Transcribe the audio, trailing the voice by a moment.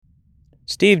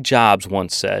Steve Jobs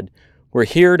once said, "We're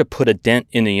here to put a dent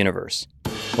in the universe."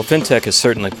 Well, fintech has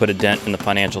certainly put a dent in the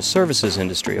financial services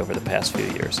industry over the past few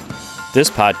years. This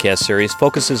podcast series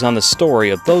focuses on the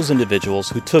story of those individuals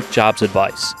who took Jobs'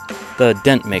 advice, the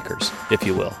dent makers, if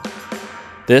you will.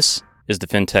 This is the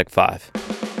FinTech 5.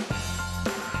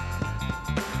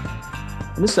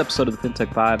 In this episode of the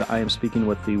FinTech 5, I am speaking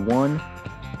with the one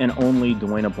and only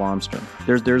Duena Blomstrom.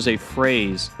 There's a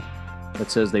phrase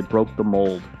that says they broke the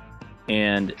mold.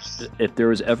 And if there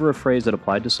was ever a phrase that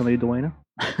applied to somebody, Duena,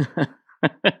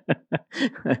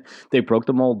 they broke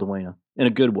the mold, Duena, in a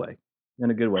good way.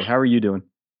 How are you doing?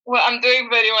 Well, I'm doing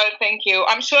very well, thank you.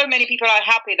 I'm sure many people are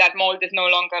happy that mold is no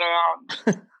longer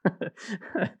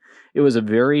around. It was a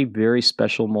very, very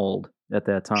special mold at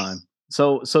that time.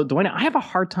 So Duena, I have a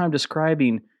hard time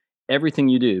describing everything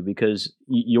you do because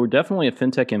you're definitely a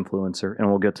fintech influencer, and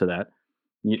we'll get to that.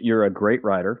 You're a great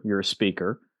writer. You're a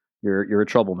speaker. You're a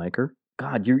troublemaker.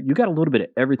 God, you got a little bit of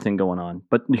everything going on.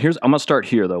 But I'm gonna start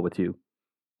here though with you.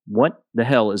 What the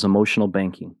hell is emotional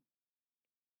banking?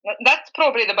 That's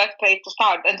probably the best place to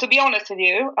start. And to be honest with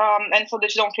you, and so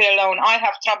that you don't feel alone, I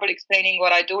have trouble explaining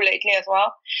what I do lately as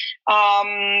well.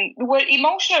 Well,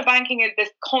 emotional banking is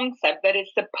this concept that is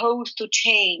supposed to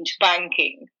change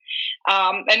banking.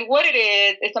 And what it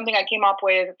is something I came up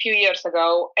with a few years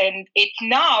ago. And it's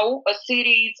now a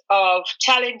series of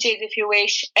challenges, if you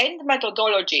wish, and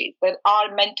methodologies that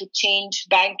are meant to change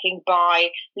banking by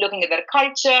looking at their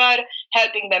culture,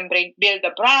 helping them build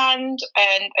a brand,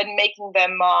 and making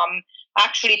them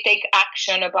actually take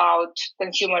action about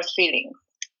consumers' feelings.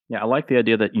 Yeah, I like the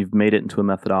idea that you've made it into a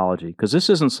methodology because this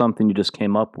isn't something you just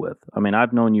came up with. I mean,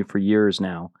 I've known you for years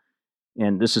now,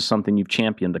 and this is something you've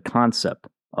championed, the concept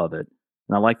of it.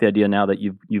 And I like the idea now that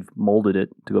you've molded it,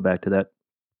 to go back to that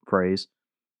phrase,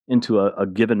 into a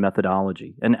given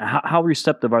methodology. And how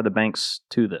receptive are the banks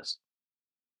to this?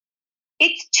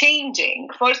 It's changing.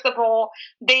 First of all,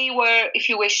 they were, if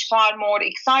you wish, far more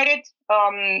excited.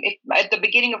 If at the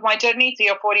beginning of my journey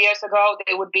 3 or 4 years ago,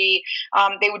 they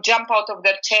would jump out of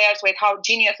their chairs with how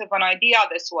genius of an idea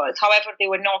this was. However, they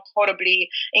were not horribly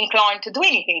inclined to do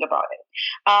anything about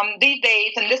it. These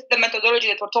days, and the methodology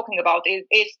that we're talking about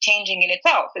is changing in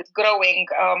itself. It's growing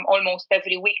almost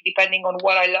every week, depending on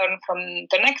what I learn from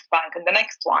the next bank and the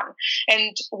next one.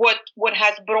 And what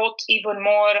has brought even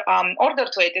more order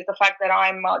to it is the fact that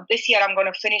this year I'm going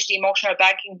to finish the emotional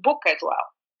banking book as well.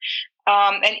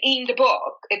 And in the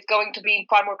book, it's going to be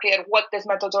far more clear what this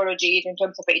methodology is in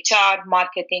terms of HR,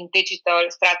 marketing, digital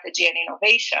strategy, and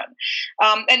innovation.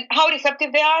 And how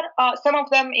receptive they are. Some of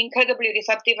them incredibly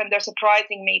receptive, and they're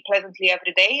surprising me pleasantly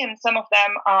every day. And some of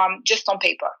them just on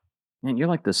paper. Man, you're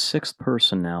like the sixth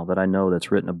person now that I know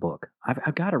that's written a book.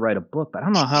 I've got to write a book, but I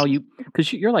don't know how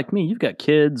because you're like me. You've got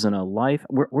kids and a life.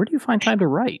 Where do you find time to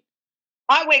write?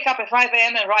 I wake up at 5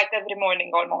 a.m. and write every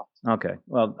morning almost. Okay.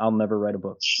 Well, I'll never write a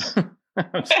book.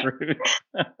 I'm screwed.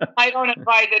 I don't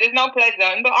advise it. It's not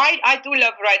pleasant. But I do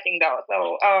love writing, though.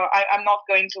 So I'm not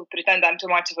going to pretend I'm too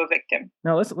much of a victim.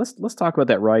 Now, let's talk about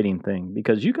that writing thing,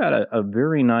 because you got a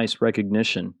very nice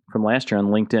recognition from last year on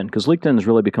LinkedIn, because LinkedIn has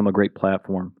really become a great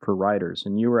platform for writers.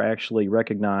 And you were actually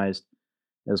recognized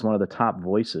as one of the top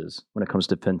voices when it comes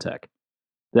to fintech.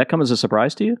 Did that come as a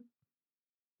surprise to you?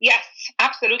 Yes,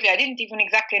 absolutely. I didn't even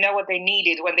exactly know what they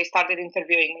needed when they started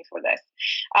interviewing me for this.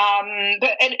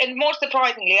 But more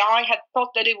surprisingly, I had thought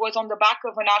that it was on the back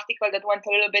of an article that went a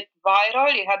little bit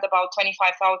viral. It had about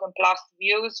 25,000 plus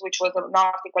views, which was an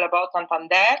article about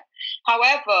Santander.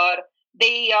 However,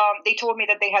 they told me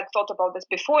that they had thought about this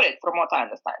before it, from what I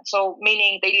understand. So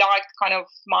meaning they liked kind of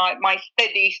my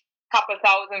steady couple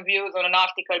thousand views on an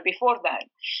article before then.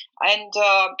 And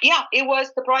it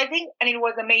was surprising and it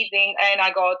was amazing. And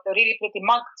I got a really pretty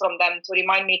mug from them to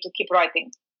remind me to keep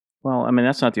writing. Well, I mean,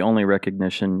 that's not the only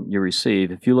recognition you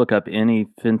receive. If you look up any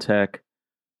fintech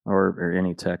or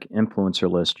any tech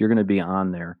influencer list, you're going to be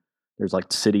on there. There's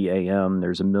like City AM.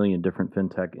 There's a million different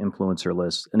fintech influencer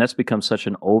lists. And that's become such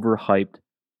an overhyped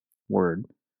word.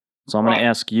 So I'm going to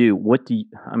ask you,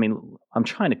 I'm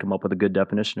trying to come up with a good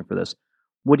definition for this.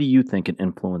 What do you think an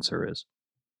influencer is?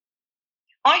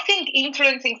 I think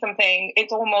influencing something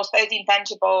is almost as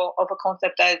intangible of a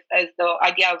concept as the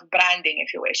idea of branding,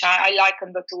 if you wish. I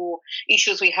liken the two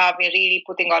issues we have in really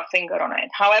putting our finger on it.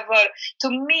 However, to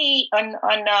me,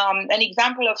 an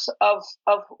example of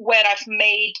where I've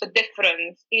made a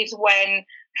difference is when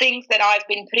things that I've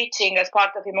been preaching as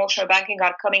part of emotional banking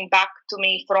are coming back to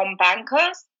me from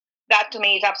bankers. That to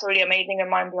me is absolutely amazing and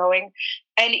mind-blowing.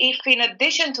 And if in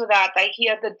addition to that, I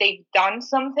hear that they've done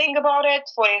something about it,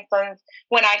 for instance,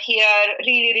 when I hear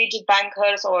really rigid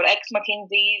bankers or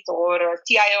ex-McKinseys or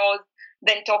CIOs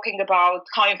then talking about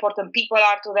how important people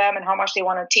are to them and how much they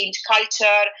want to change culture.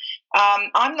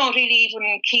 I'm not really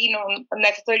even keen on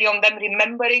necessarily on them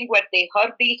remembering where they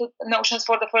heard these notions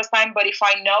for the first time, but if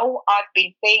I know I've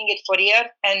been saying it for years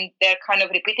and they're kind of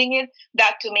repeating it,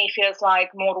 that to me feels like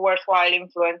more worthwhile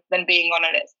influence than being on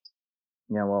a list.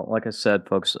 Yeah, well, like I said,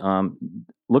 folks,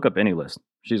 look up any list.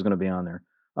 She's going to be on there.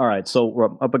 All right, so we're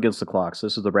up against the clock. So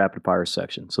this is the rapid fire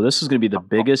section. So this is going to be the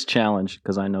biggest challenge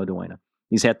because I know Duena.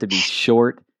 These have to be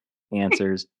short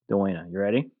answers. Duena, you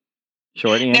ready?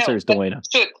 Short answers, No, Duena.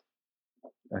 shoot.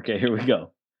 Okay, here we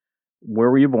go. Where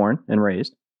were you born and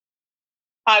raised?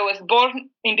 I was born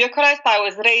in Bucharest. I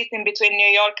was raised in between New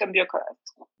York and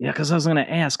Bucharest. Yeah, because I was going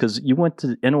to ask because you went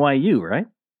to NYU, right?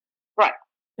 Right.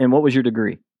 And what was your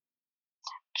degree?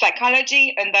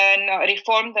 Psychology, and then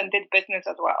reformed and did business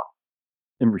as well.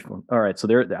 In reform. All right, so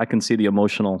there I can see the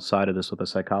emotional side of this with a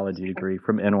psychology degree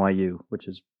from NYU, which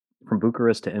is from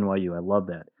Bucharest to NYU. I love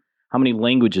that. How many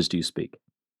languages do you speak?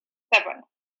 7.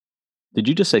 Did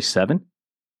you just say 7?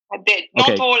 I did. Not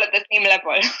Okay. all at the same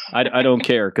level. I don't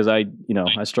care because I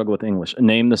struggle with English.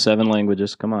 Name the 7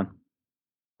 languages. Come on.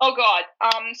 Oh God.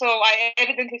 So I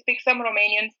evidently speak some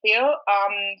Romanian still,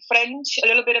 French, a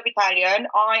little bit of Italian.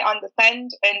 I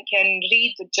understand and can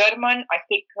read German. I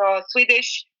speak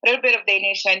Swedish, a little bit of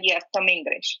Danish, and yes, some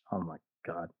English. Oh my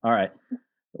God. All right.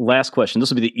 Last question.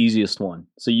 This will be the easiest one.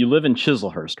 So you live in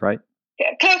Chislehurst, right?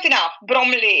 Yeah, close enough.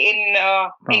 Bromley in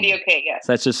the UK. Yes.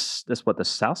 So that's what, the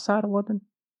south side of London?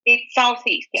 It's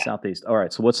southeast. Yeah. Southeast. All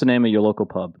right. So what's the name of your local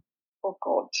pub? Oh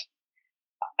God.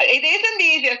 It isn't the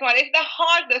easiest one. It's the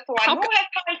hardest one. Who has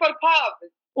time for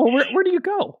pubs? Well, where do you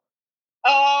go?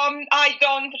 I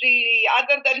don't really,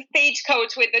 other than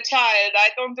stagecoach with the child, I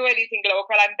don't do anything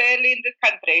local. I'm barely in this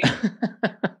country.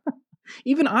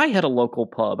 Even I had a local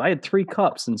pub. I had 3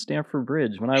 Cups in Stamford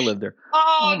Bridge when I lived there.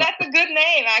 Oh, that's a good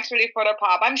name actually for a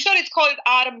pub. I'm sure it's called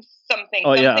Arms something.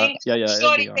 Oh, yeah. Something. Yeah.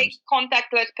 Sure, it takes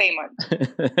contactless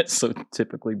payment. That's so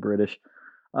typically British.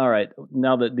 All right.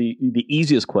 Now that the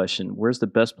easiest question, where's the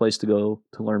best place to go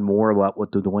to learn more about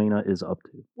what the Duena is up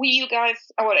to? You guys,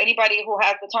 or anybody who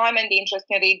has the time and the interest,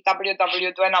 can read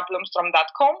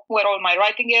www.duenablomstrom.com, where all my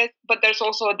writing is. But there's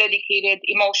also a dedicated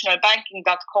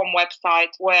emotionalbanking.com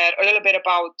website where a little bit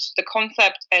about the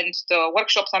concept and the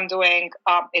workshops I'm doing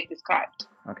is described.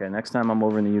 Okay, next time I'm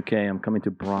over in the UK, I'm coming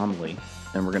to Bromley,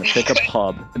 and we're going to pick a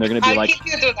pub, and they're going to be like,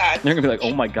 you do that. They're going to be like,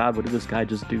 oh my God, what did this guy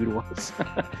just do to us?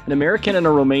 An American and a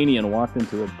Romanian walked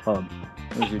into a pub.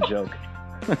 That was your joke.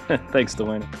 Thanks,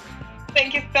 Duena.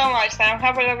 Thank you so much, Sam.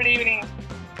 Have a lovely evening.